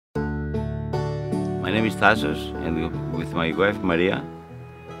My name is Tassos, and with my wife Maria,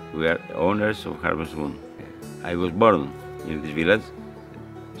 we are owners of Harvest Moon. I was born in this village,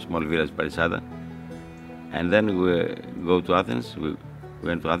 small village Parisada, and then we go to Athens. We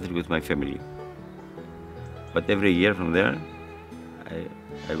went to Athens with my family. But every year from there,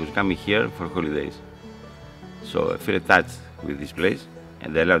 I was coming here for holidays. So I feel attached with this place,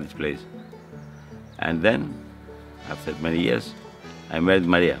 and I love this place. And then, after many years, I married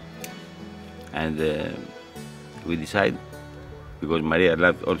Maria. And we decided, because Maria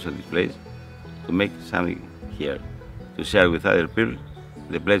loved also this place, to make something here, to share with other people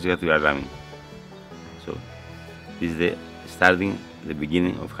the place that we are loving. So this is the starting, the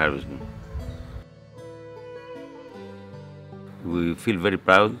beginning of Harvest Moon. We feel very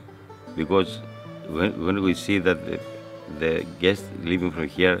proud because when we see that the guests living from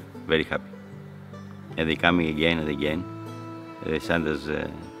here very happy, and they coming again and again. They send us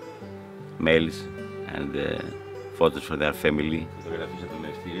mails and photos for their family,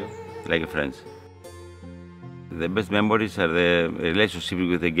 like friends. The best memories are the relationship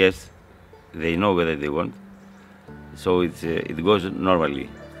with the guests. They know what they want, so it goes normally.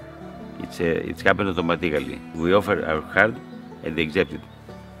 It's happened automatically. We offer our heart and they accept it.